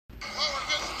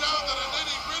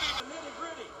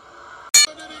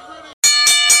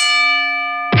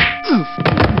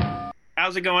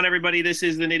How's it going, everybody? This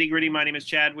is the Nitty Gritty. My name is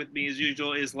Chad. With me, as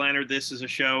usual, is Leonard. This is a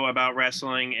show about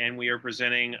wrestling, and we are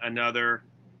presenting another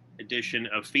edition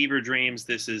of Fever Dreams.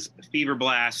 This is Fever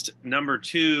Blast number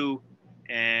 2,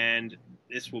 and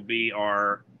this will be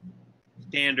our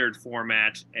standard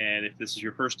format. And if this is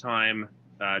your first time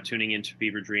tuning into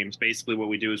Fever Dreams, basically what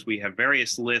we do is we have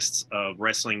various lists of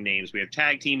wrestling names. We have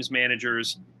tag teams,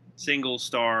 managers, single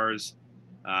stars,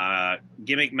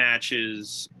 gimmick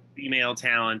matches, female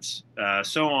talent,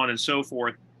 so on and so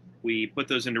forth. We put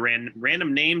those into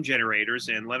random name generators,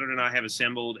 and Leonard and I have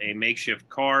assembled a makeshift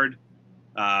card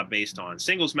based on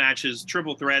singles matches,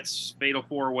 triple threats, fatal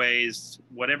four-ways,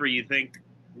 whatever you think.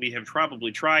 We have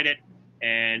probably tried it,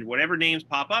 and whatever names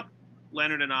pop up,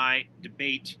 Leonard and I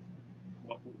debate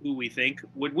who we think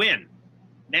would win.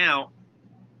 Now,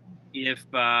 if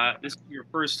this is your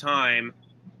first time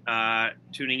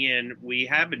tuning in, we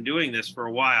have been doing this for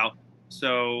a while.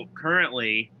 So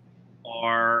currently,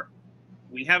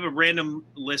 we have a random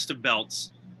list of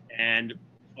belts, and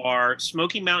our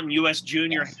Smoky Mountain U.S.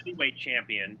 Junior Heavyweight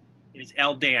Champion is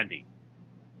El Dandy,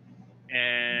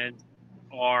 and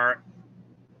our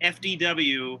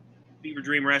FDW Fever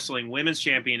Dream Wrestling Women's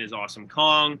Champion is Awesome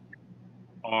Kong.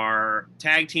 Our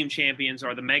tag team champions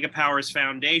are the Mega Powers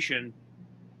Foundation,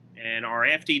 and our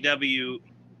FDW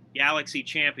Galaxy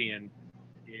Champion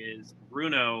is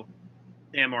Bruno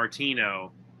Sammartino.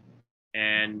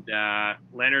 And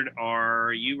Leonard,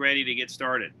 are you ready to get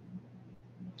started?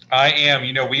 I am.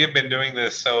 You know, we have been doing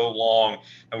this so long,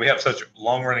 and we have such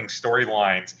long-running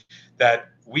storylines that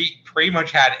we pretty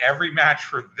much had every match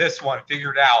for this one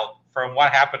figured out from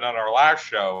what happened on our last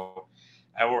show.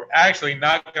 And we're actually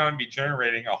not going to be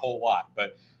generating a whole lot,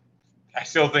 but I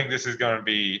still think this is going to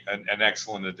be an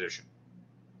excellent addition.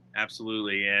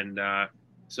 Absolutely. And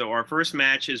so our first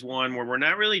match is one where we're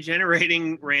not really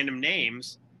generating random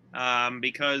names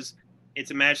because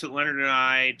it's a match that Leonard and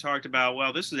I talked about.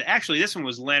 Well, this one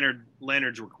was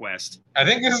Leonard's request. I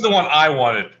think this is the one I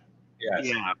wanted. Yes.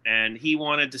 Yeah, and he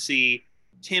wanted to see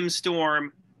Tim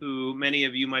Storm, who many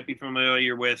of you might be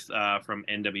familiar with from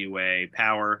NWA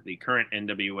Power, the current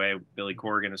NWA, Billy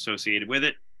Corgan associated with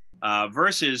it,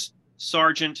 versus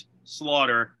Sergeant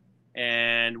Slaughter.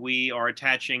 And we are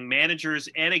attaching managers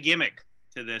and a gimmick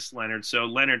to this, Leonard. So,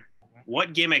 Leonard,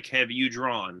 what gimmick have you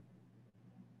drawn?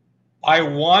 I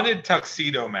wanted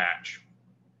tuxedo match,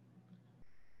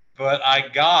 but I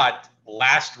got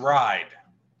last ride.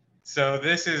 So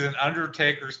this is an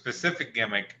Undertaker specific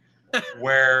gimmick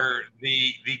where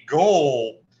the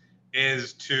goal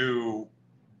is to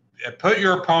put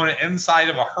your opponent inside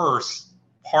of a hearse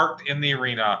parked in the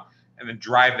arena and then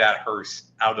drive that hearse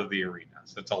out of the arena.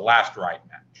 So it's a last ride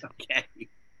match. Okay.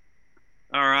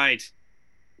 All right.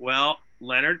 Well,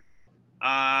 Leonard,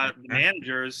 the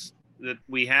managers that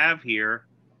we have here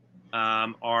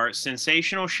are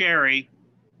Sensational Sherry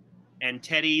and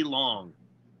Teddy Long.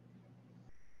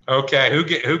 Okay,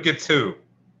 who gets who?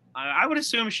 I would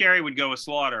assume Sherry would go with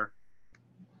Slaughter.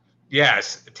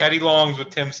 Yes, Teddy Long's with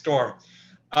Tim Storm.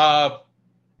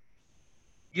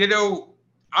 You know,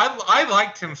 I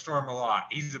like Tim Storm a lot.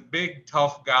 He's a big,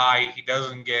 tough guy. He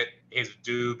doesn't get his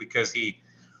due because he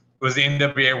was the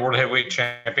NWA World Heavyweight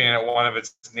Champion at one of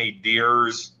its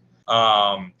nadirs.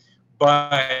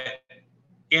 But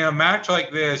in a match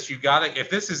like this, you got to, if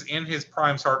this is in his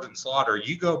prime Sergeant Slaughter,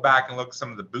 you go back and look at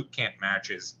some of the boot camp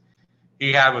matches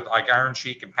he had with like Iron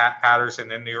Sheik and Pat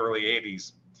Patterson in the early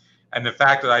 80s. And the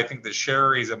fact that I think that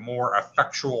Sherry is a more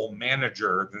effectual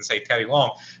manager than, say, Teddy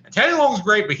Long. And Teddy Long's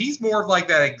great, but he's more of like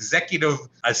that executive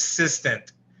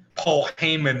assistant Paul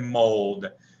Heyman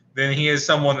mold than he is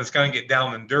someone that's going to get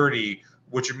down and dirty,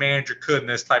 which a manager could in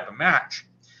this type of match.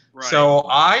 Right. So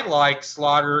I like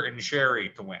Slaughter and Sherry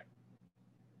to win.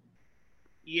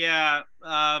 Yeah,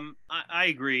 I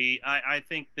agree. I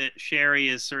think that Sherry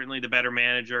is certainly the better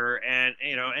manager. And,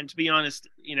 and to be honest,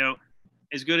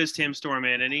 as good as Tim Storm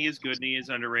is, and he is good and he is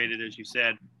underrated, as you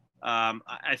said,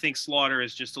 I think Slaughter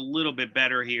is just a little bit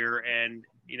better here. And,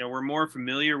 we're more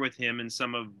familiar with him in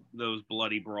some of those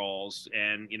bloody brawls.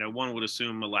 And, one would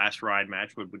assume a last ride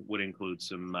match would include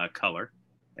some color,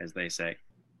 as they say.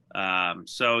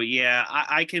 So, yeah,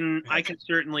 I can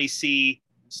certainly see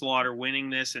Slaughter winning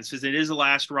this. And since it is a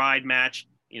last ride match,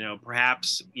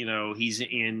 perhaps, he's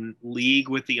in league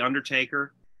with The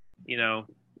Undertaker.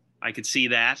 I could see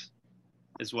that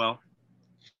as well.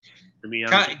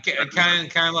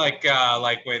 Kind of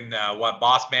like when what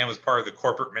Boss Man was part of the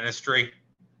corporate ministry.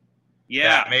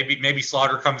 Yeah, maybe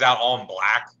Slaughter comes out all in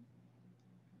black.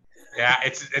 Yeah,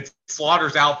 it's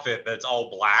Slaughter's outfit that's all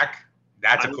black.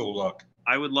 That's a cool look.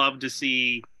 I would love to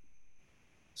see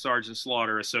Sergeant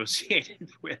Slaughter associated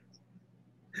with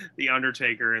the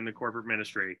Undertaker and the corporate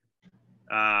ministry.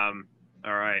 All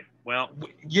right. Well,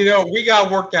 We got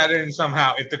to work that in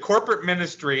somehow. If the corporate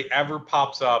ministry ever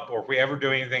pops up, or if we ever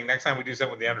do anything, next time we do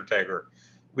something with the Undertaker,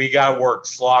 we got to work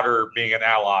Slaughter being an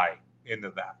ally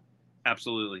into that.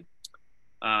 absolutely.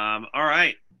 All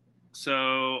right.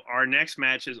 So our next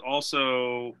match is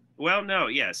also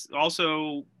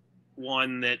also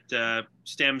one that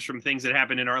stems from things that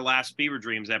happened in our last Fever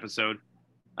Dreams episode,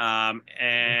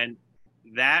 and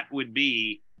that would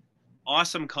be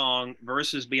Awesome Kong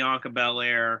versus Bianca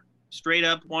Belair, straight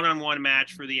up one-on-one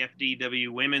match for the FDW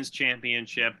Women's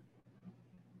Championship.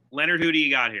 Leonard, who do you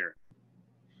got here?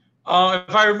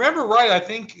 If I remember right, I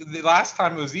think the last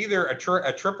time it was either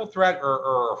a triple threat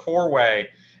or a four-way,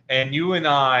 and you and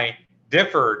I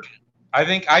differed. I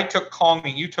think I took Kong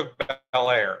and you took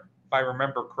Belair, if I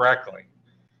remember correctly.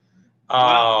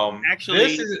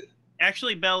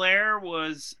 Actually, Belair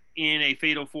was in a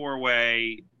fatal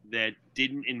four-way that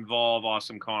didn't involve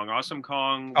Awesome Kong. Awesome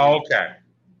Kong was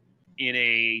in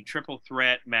a triple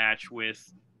threat match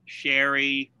with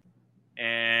Sherry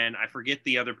and I forget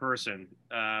the other person,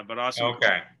 but Awesome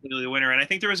Kong was the winner. And I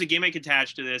think there was a gimmick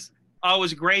attached to this. Oh, it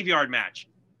was a graveyard match.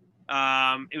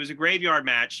 It was a graveyard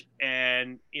match,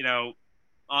 and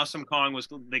Awesome Kong was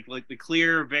the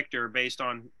clear victor based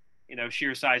on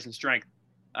sheer size and strength.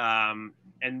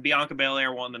 And Bianca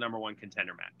Belair won the number one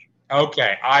contender match.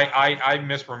 Okay, I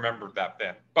misremembered that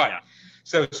then. But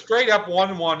so straight up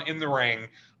 1-1 in the ring.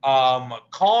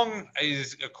 Kong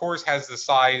of course has the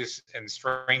size and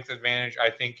strength advantage,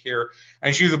 I think, here,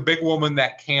 and she's a big woman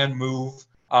that can move.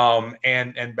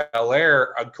 And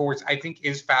Belair, of course, I think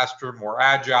is faster, more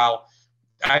agile.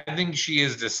 I think she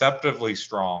is deceptively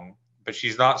strong, but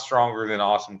she's not stronger than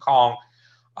Awesome Kong.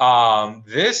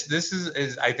 This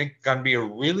is I think going to be a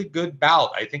really good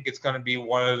bout. I think it's going to be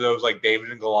one of those like David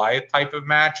and Goliath type of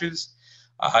matches,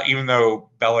 even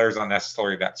though Belair is not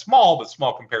necessarily that small, but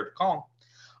small compared to Kong.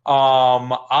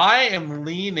 I am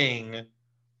leaning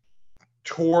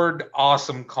toward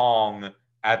Awesome Kong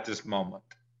at this moment.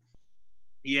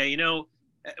 Yeah,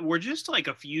 we're just like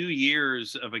a few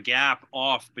years of a gap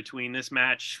off between this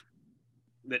match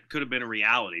that could have been a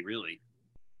reality, really.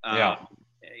 I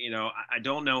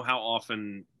don't know how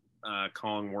often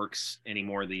Kong works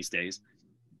anymore these days,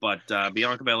 but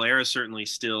Bianca Belair is certainly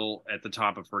still at the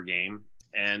top of her game.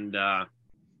 And I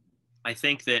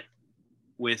think that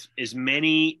with as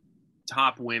many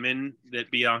top women that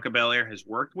Bianca Belair has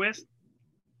worked with,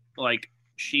 like,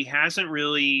 she hasn't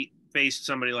really faced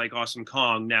somebody like Awesome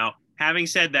Kong. Now, having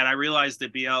said that, I realize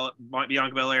that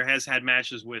Bianca Belair has had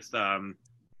matches with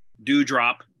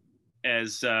Doudrop,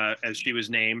 as she was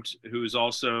named, who's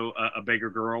also a bigger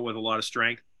girl with a lot of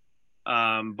strength.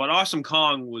 But Awesome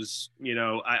Kong was,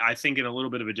 I think in a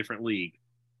little bit of a different league.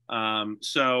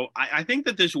 So I think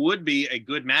that this would be a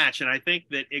good match, and I think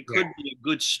that it could be a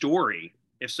good story.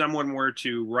 If someone were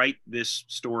to write this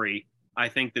story, I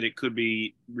think that it could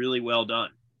be really well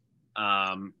done.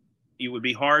 It would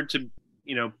be hard to,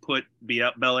 put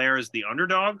Belair as the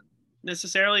underdog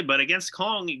necessarily, but against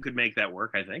Kong, you could make that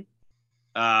work, I think.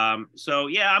 So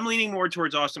yeah, I'm leaning more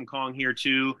towards Awesome Kong here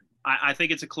too. I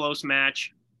think it's a close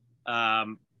match.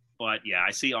 But yeah,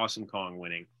 I see Awesome Kong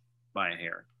winning by a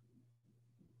hair.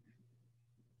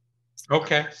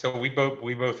 Okay, so we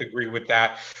both agree with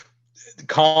that.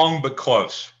 Kong, but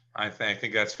close. I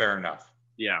think that's fair enough.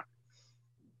 Yeah.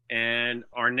 And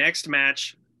our next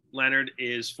match, Leonard,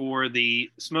 is for the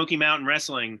Smoky Mountain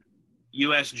Wrestling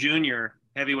U.S. Junior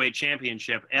Heavyweight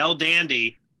Championship. El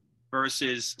Dandy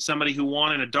versus somebody who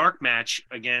won in a dark match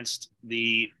against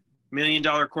the $1 Million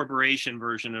Corporation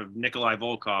version of Nikolai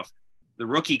Volkov. The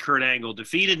rookie Kurt Angle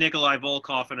defeated Nikolai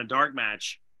Volkov in a dark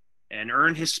match and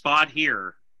earned his spot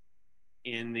here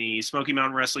in the Smoky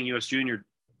Mountain Wrestling U.S. Junior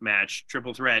match,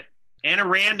 triple threat, and a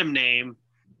random name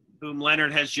whom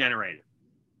Leonard has generated.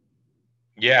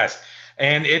 Yes,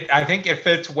 and I think it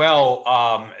fits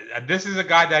well. This is a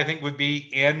guy that I think would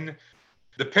be in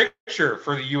the picture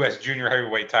for the U.S. Junior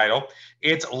Heavyweight title.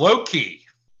 It's Low Ki.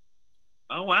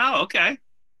 Oh, wow. Okay.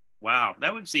 Wow.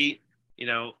 That would see,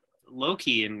 Low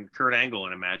Ki and Kurt Angle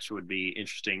in a match would be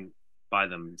interesting by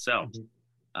themselves. Mm-hmm.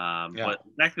 But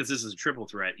the fact that this is a triple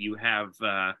threat, you have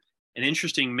an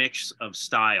interesting mix of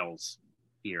styles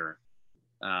here.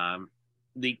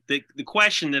 The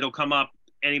question that'll come up,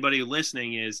 anybody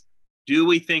listening, is, do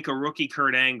we think a rookie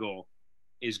Kurt Angle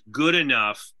is good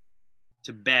enough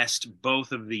to best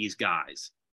both of these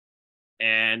guys?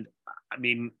 And I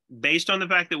mean, based on the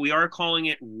fact that we are calling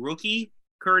it rookie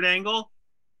Kurt Angle,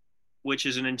 which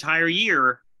is an entire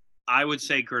year, I would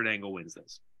say Kurt Angle wins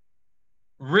this.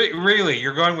 Really,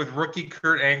 you're going with rookie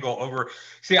Kurt Angle over.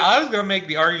 See, I was going to make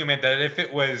the argument that if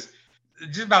it was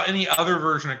just about any other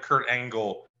version of Kurt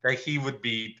Angle, that he would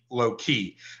be low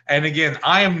key. And again,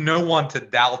 I am no one to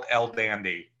doubt El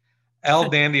Dandy. El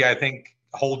Dandy, I think,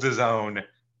 holds his own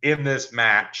in this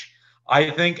match.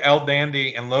 I think El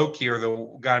Dandy and Low Key are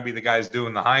going to be the guys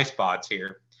doing the high spots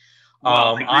here.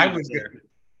 Well, I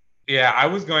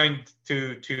was going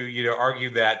to argue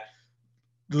that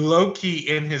Low Key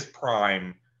in his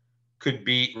prime could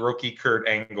beat rookie Kurt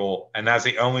Angle, and that's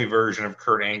the only version of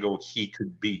Kurt Angle he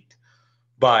could beat.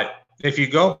 But if you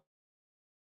go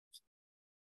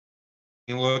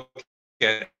and look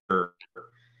at her,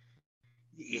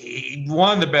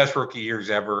 one of the best rookie years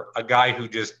ever, a guy who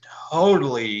just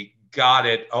totally got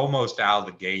it almost out of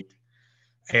the gate.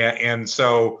 And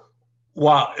so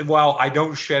while I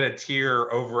don't shed a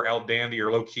tear over El Dandy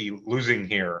or Low Key losing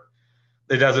here,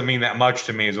 it doesn't mean that much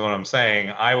to me is what I'm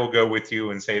saying. I will go with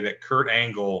you and say that Kurt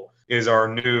Angle is our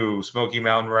new Smoky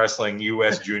Mountain Wrestling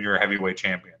U.S. Junior Heavyweight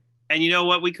Champion. And you know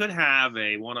what? We could have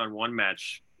a one-on-one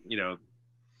match,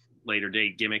 later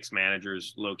date gimmicks,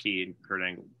 managers, Low Key and Kurt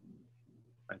Angle.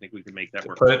 I think we could make that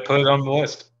work. Put it on the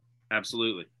list.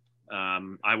 Absolutely.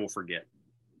 I will forget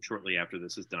shortly after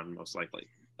this is done, most likely.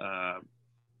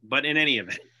 But in any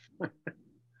event,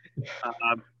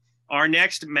 our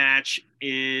next match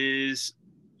is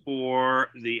for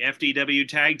the FDW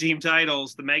Tag Team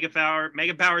titles, the Mega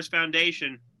Powers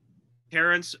Foundation,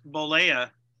 Terrence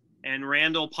Bollea and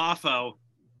Randall Poffo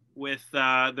with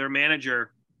their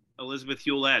manager, Elizabeth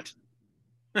Hewlett.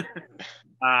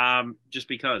 Just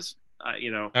because,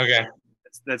 Okay.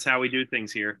 That's how we do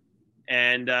things here.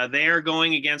 And they are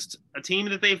going against a team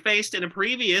that they faced in a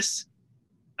previous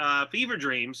Fever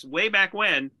Dreams way back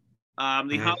when,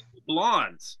 the Hollywood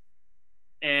Blondes.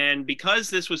 And because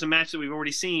this was a match that we've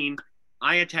already seen,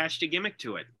 I attached a gimmick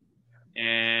to it.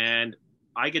 And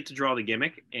I get to draw the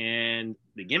gimmick, and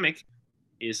the gimmick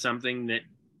is something that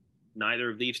neither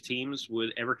of these teams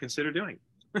would ever consider doing,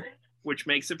 which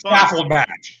makes it fun.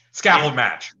 Scaffold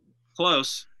match.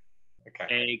 Close. Okay.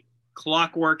 A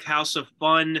Clockwork House of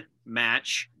Fun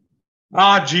match.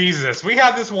 Ah, Jesus. We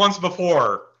had this once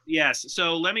before. Yes.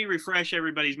 So let me refresh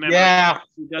everybody's memory. Yeah.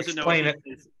 Who doesn't Explain know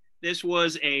it. This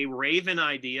was a Raven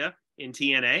idea in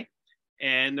TNA,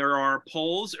 and there are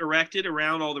poles erected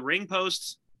around all the ring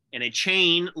posts and a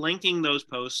chain linking those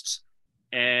posts,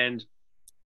 and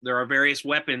there are various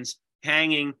weapons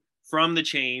hanging from the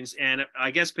chains, and I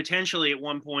guess potentially at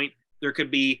one point there could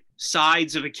be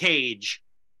sides of a cage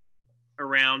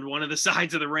around one of the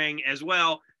sides of the ring as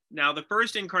well. Now, the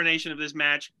first incarnation of this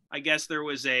match, I guess there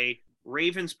was a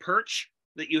Raven's Perch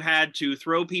that you had to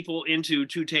throw people into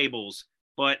two tables,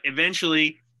 but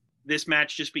eventually this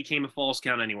match just became a false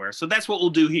count anywhere. So that's what we'll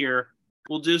do here.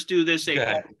 We'll just do this a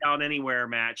false count anywhere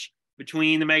match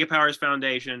between the Mega Powers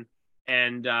Foundation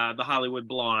and the Hollywood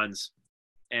Blondes.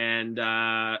 And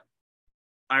I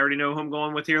already know who I'm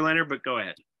going with here, Leonard, but go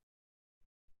ahead.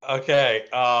 Okay.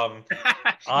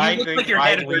 I think like your I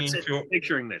head lean hurts to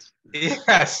picturing this.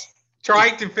 Yes.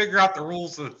 Trying to figure out the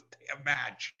rules of the damn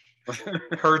match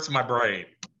hurts my brain.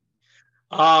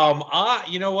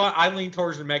 You know what? I lean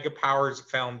towards the Mega Powers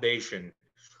Foundation.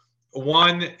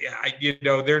 One,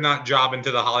 they're not jobbing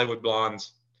to the Hollywood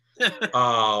Blondes.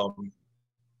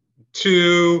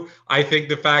 Two, I think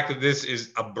the fact that this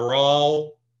is a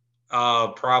brawl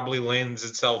probably lends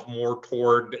itself more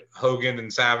toward Hogan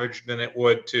and Savage than it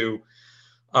would to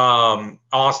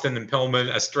Austin and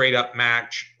Pillman, a straight up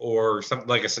match or something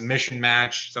like a submission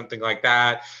match, something like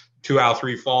that. 2 out of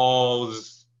 3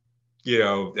 falls,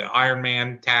 the Iron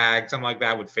Man tag, something like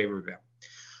that would favor them.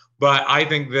 But I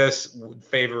think this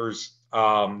favors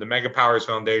the Mega Powers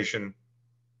Foundation.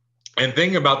 And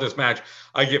thinking about this match,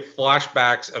 I get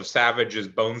flashbacks of Savage as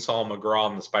Bonesaw McGraw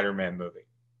in the Spider-Man movie.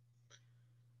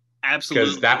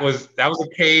 Absolutely. Because that was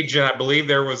a cage, and I believe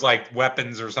there was like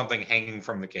weapons or something hanging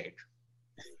from the cage.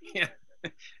 Yeah,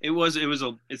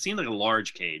 it seemed like a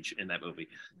large cage in that movie.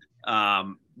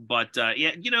 But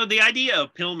the idea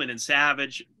of Pillman and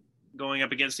Savage going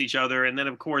up against each other, and then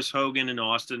of course Hogan and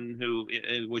Austin,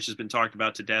 which has been talked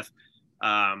about to death.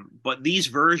 But these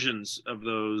versions of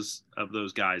those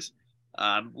guys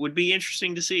would be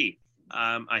interesting to see,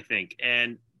 I think.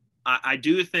 And I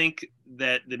do think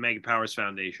that the Mega Powers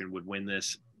Foundation would win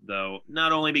this, though,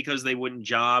 not only because they wouldn't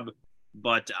job,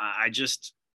 but I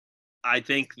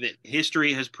think that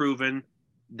history has proven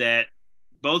that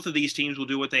both of these teams will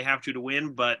do what they have to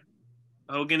win, but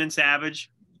Hogan and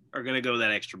Savage are going to go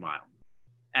that extra mile.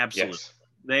 Absolutely.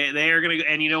 Yes. They are going to,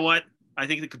 and you know what? I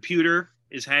think the computer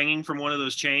is hanging from one of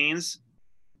those chains,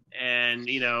 and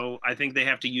I think they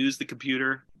have to use the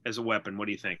computer as a weapon. What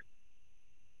do you think?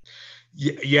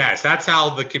 Yes, that's how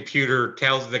the computer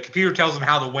tells them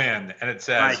how to win, and it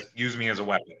says Right. use me as a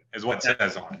weapon is what Yeah. it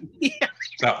says on it. Yeah.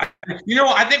 So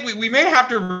I think we may have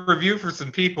to review for some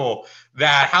people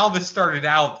that how this started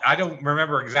out. I don't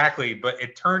remember exactly, but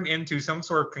it turned into some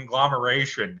sort of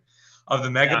conglomeration of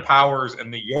the Mega Powers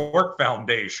and the York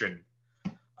Foundation.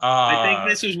 I think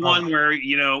this is one where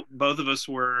both of us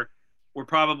were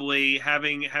probably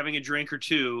having a drink or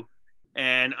two,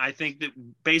 and I think that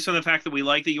based on the fact that we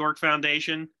like the York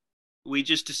Foundation, we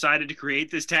just decided to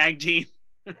create this tag team.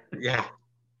 Yeah,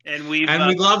 and we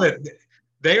love it.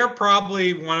 They are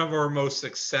probably one of our most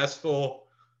successful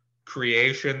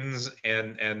creations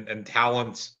and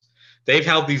talents. They've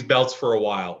held these belts for a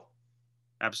while.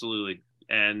 Absolutely,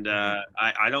 and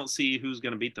I don't see who's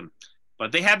going to beat them.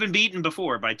 But they have been beaten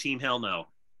before by Team Hell No.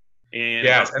 And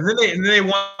yes, and then they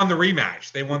won the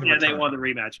rematch. They won the they won the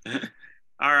rematch.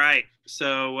 All right.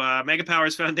 So Mega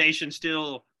Powers Foundation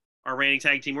still our reigning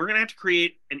tag team. We're gonna have to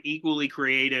create an equally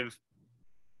creative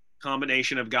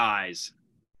combination of guys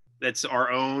that's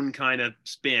our own kind of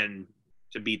spin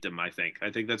to beat them. I think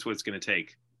that's what it's gonna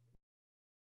take.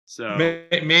 So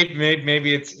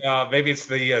maybe it's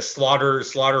the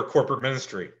slaughter corporate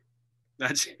ministry.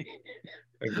 That's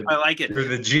I like it.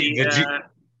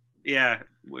 Yeah,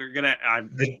 we're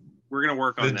gonna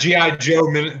work on that.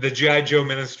 The GI Joe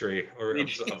ministry or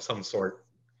of some sort.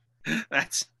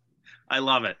 I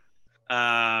love it.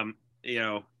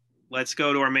 Let's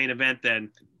go to our main event then.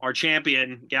 Our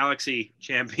champion, Galaxy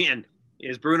champion,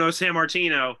 is Bruno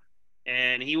Sammartino,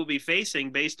 and he will be facing,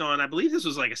 based on, I believe this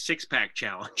was like a 6-pack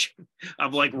challenge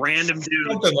of like random dudes,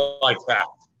 something like that.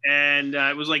 And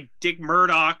it was like Dick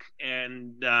Murdoch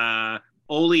and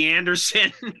Ole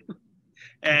Anderson.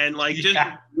 And like just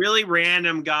really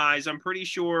random guys. I'm pretty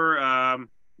sure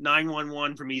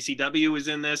 911 from ECW was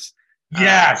in this.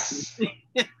 Yes.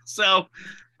 So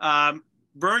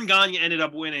Verne Gagne ended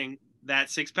up winning that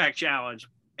 6-pack challenge.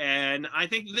 And I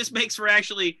think this makes for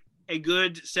actually a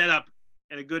good setup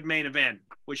and a good main event,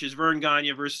 which is Verne Gagne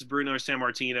versus Bruno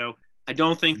Sammartino. I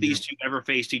don't think these two ever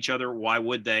faced each other. Why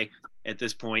would they at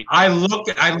this point? I looked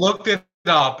it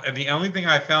up, and the only thing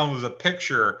I found was a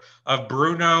picture of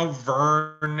Bruno,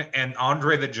 Verne, and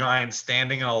Andre the Giant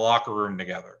standing in a locker room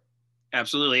together.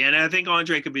 Absolutely, and I think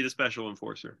Andre could be the special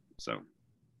enforcer. So,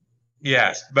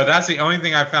 yes, but that's the only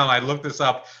thing I found. I looked this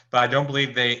up, but I don't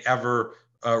believe they ever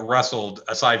wrestled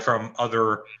aside from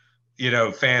other,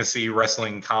 fantasy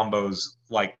wrestling combos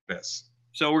like this.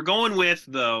 So we're going with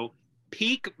though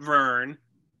peak Verne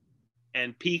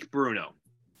and peak Bruno.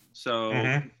 So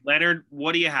Leonard,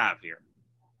 what do you have here?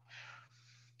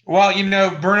 Well,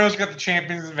 Bruno's got the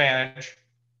champion's advantage.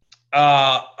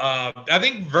 I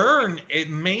think Verne, it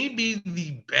may be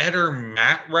the better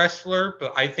mat wrestler,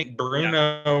 but I think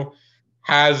Bruno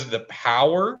has the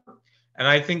power. And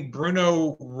I think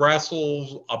Bruno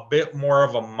wrestles a bit more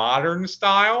of a modern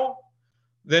style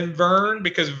than Verne,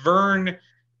 because Verne,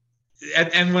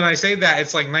 and when I say that,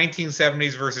 it's like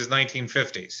 1970s versus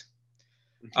 1950s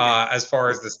as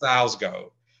far as the styles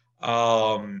go.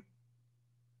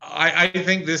 I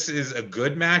think this is a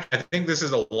good match. I think this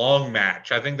is a long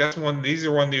match. I think these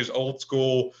are one of those old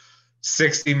school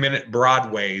 60-minute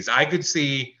Broadways. I could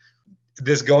see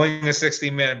this going a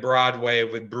 60-minute Broadway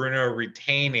with Bruno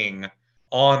retaining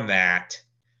on that.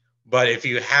 But if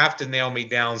you have to nail me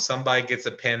down, somebody gets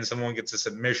a pin, someone gets a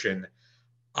submission,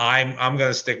 I'm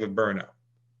going to stick with Bruno.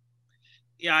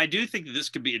 Yeah, I do think that this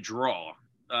could be a draw.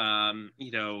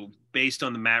 Based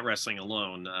on the mat wrestling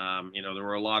alone. There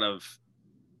were a lot of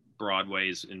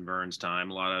Broadways in Verne's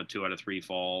time, a lot of 2 out of 3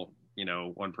 fall.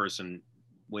 One person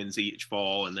wins each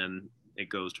fall, and then it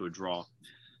goes to a draw.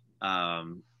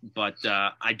 But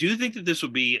I do think that this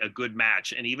would be a good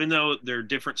match. And even though they're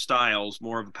different styles,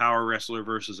 more of a power wrestler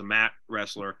versus a mat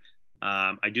wrestler,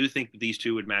 I do think that these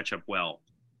two would match up well.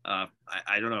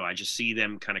 I don't know. I just see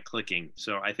them kind of clicking.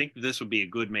 So I think this would be a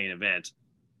good main event.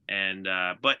 And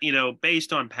but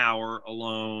based on power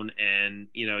alone, and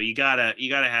you gotta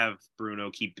have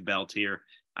Bruno keep the belt here.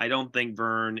 I don't think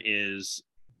Verne is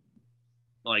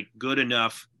like good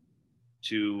enough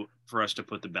for us to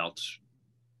put the belt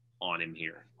on him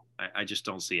here. I just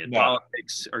don't see it. No.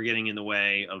 Politics are getting in the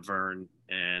way of Verne,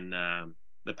 and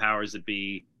the powers that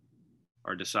be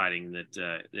are deciding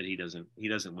that he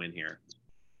doesn't win here.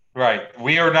 Right.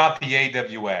 We are not the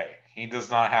AWA. He does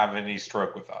not have any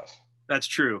stroke with us. That's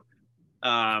true.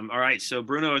 All right, so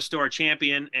Bruno is still our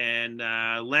champion, and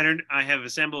Leonard, I have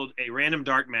assembled a random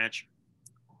dark match.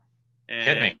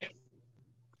 Hit me.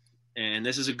 And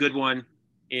this is a good one.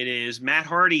 It is Matt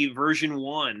Hardy version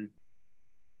 1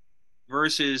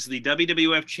 versus the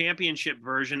WWF Championship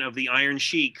version of the Iron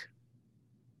Sheik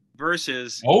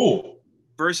versus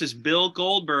Bill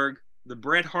Goldberg, the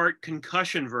Bret Hart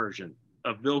concussion version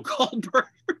of Bill Goldberg.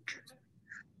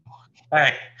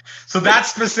 Hey, so that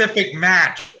specific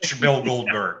match, Bill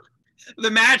Goldberg.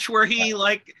 The match where he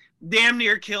like damn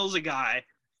near kills a guy.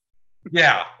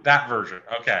 Yeah, that version.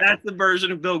 Okay. That's the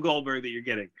version of Bill Goldberg that you're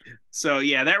getting. So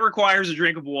yeah, that requires a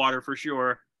drink of water for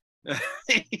sure.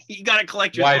 You got to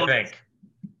collect your thoughts. I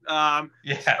think.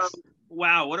 Yes. So,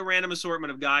 wow, what a random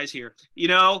assortment of guys here. You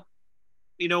know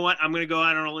what? I'm going to go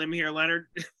out on a limb here, Leonard.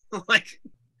 Like,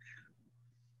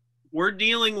 we're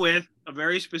dealing with a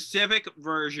very specific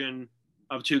version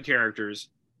of two characters,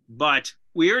 but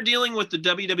we are dealing with the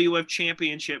WWF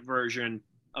Championship version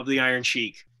of the Iron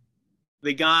Sheik.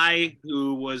 The guy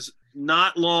who was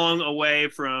not long away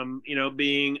from,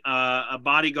 being a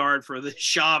bodyguard for the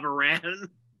Shah of Iran.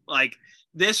 Like,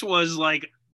 this was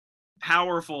like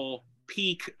powerful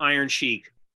peak Iron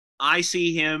Sheik. I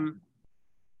see him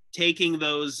taking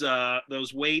those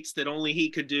weights that only he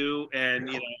could do, and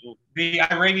the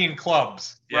Iranian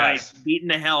clubs, right, yes. Beating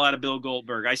the hell out of Bill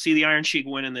Goldberg. I see the Iron Sheik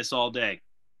winning this all day.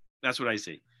 That's what I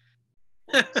see.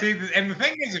 See, and the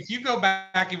thing is, if you go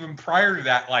back even prior to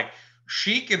that, like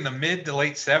Sheik in the mid to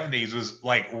late 70s was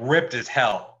like ripped as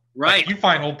hell. Right. Like, you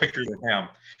find old pictures of him,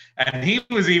 and he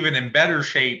was even in better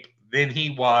shape than he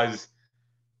was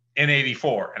in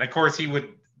 '84. And of course, he would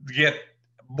get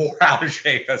more out of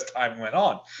shape as time went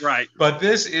on. Right. But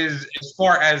this is, as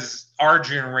far as our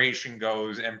generation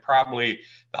goes, and probably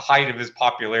the height of his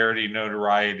popularity,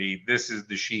 notoriety, this is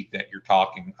the Sheik that you're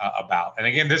talking about. And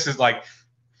again, this is like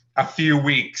a few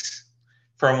weeks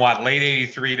from late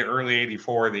 '83 to early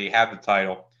 '84 that he had the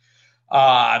title.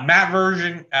 Matt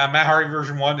Hardy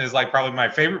version 1 is like probably my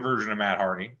favorite version of Matt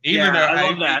Hardy. I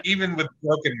love that. Even with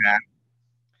broken Matt.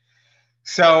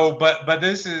 So, but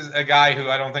this is a guy who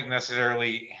I don't think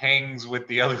necessarily hangs with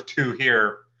the other two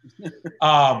here.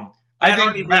 I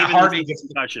think Matt Hardy gets the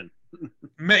concussion.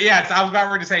 Yeah, I was about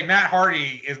ready to say Matt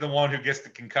Hardy is the one who gets the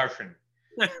concussion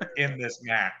in this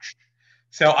match.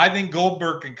 So I think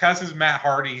Goldberg concusses Matt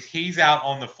Hardy. He's out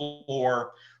on the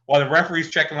floor while the referee's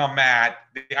checking on Matt.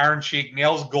 The Iron Sheik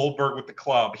nails Goldberg with the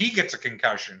club. He gets a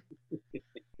concussion,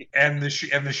 and the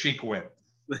Sheik wins.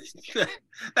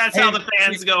 That's how the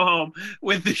fans go home,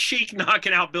 with the Sheik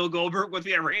knocking out Bill Goldberg with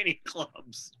the Iranian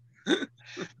clubs.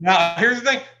 Now, here's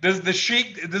the thing: does the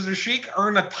Sheik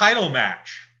earn a title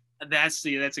match? That's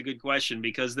a good question,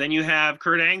 because then you have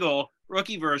Kurt Angle,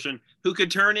 rookie version, who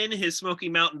could turn in his Smoky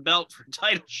Mountain belt for a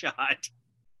title shot.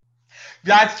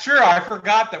 That's true. I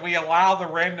forgot that we allow the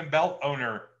random belt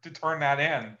owner to turn that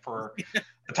in for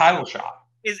a title shot.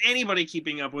 Is anybody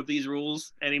keeping up with these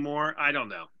rules anymore? I don't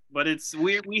know, but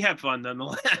we have fun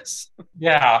nonetheless.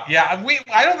 Yeah.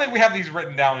 I don't think we have these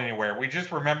written down anywhere. We just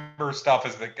remember stuff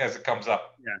as it comes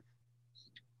up.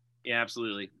 Yeah,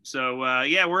 absolutely. So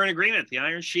we're in agreement. The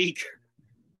Iron Sheik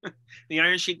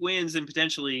wins and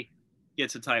potentially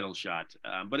gets a title shot.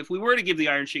 But if we were to give the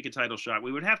Iron Sheik a title shot,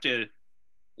 we would have to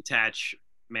attach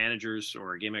managers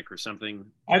or a gimmick or something.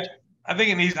 I think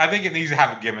it needs to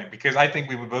have a gimmick, because I think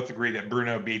we would both agree that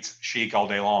Bruno beats Sheik all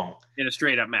day long in a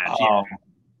straight up match.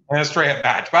 In a straight up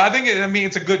match, but I think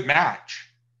it's a good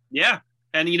match. Yeah,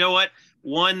 and you know what?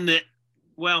 One that,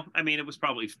 it was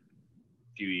probably a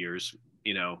few years,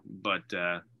 but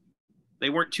they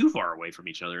weren't too far away from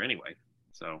each other anyway.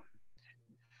 So.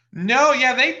 No,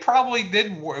 yeah, they probably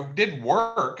did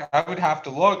work. I would have to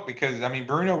look, because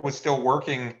Bruno was still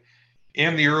working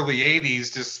in the early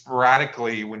 '80s just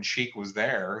sporadically when Sheik was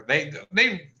there.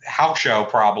 They house show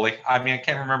probably. I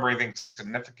can't remember anything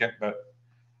significant, but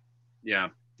yeah,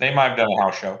 they might have done a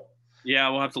house show. Yeah,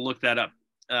 we'll have to look that up.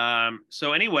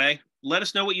 So anyway, let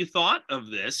us know what you thought of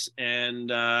this, and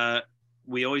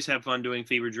we always have fun doing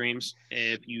Fever Dreams.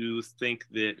 If you think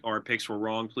that our picks were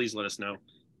wrong, please let us know.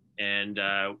 And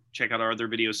check out our other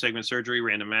videos: Segment Surgery,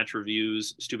 Random Match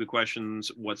Reviews, Stupid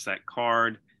Questions, What's That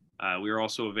Card? We are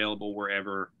also available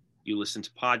wherever you listen to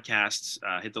podcasts.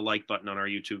 Hit the like button on our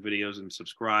YouTube videos and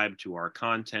subscribe to our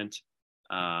content.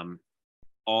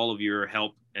 All of your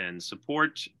help and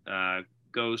support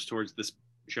goes towards this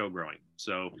show growing.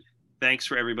 So thanks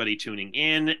for everybody tuning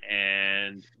in.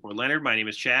 And for Leonard, my name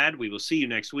is Chad. We will see you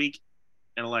next week.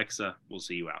 And Alexa, we'll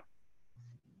see you out.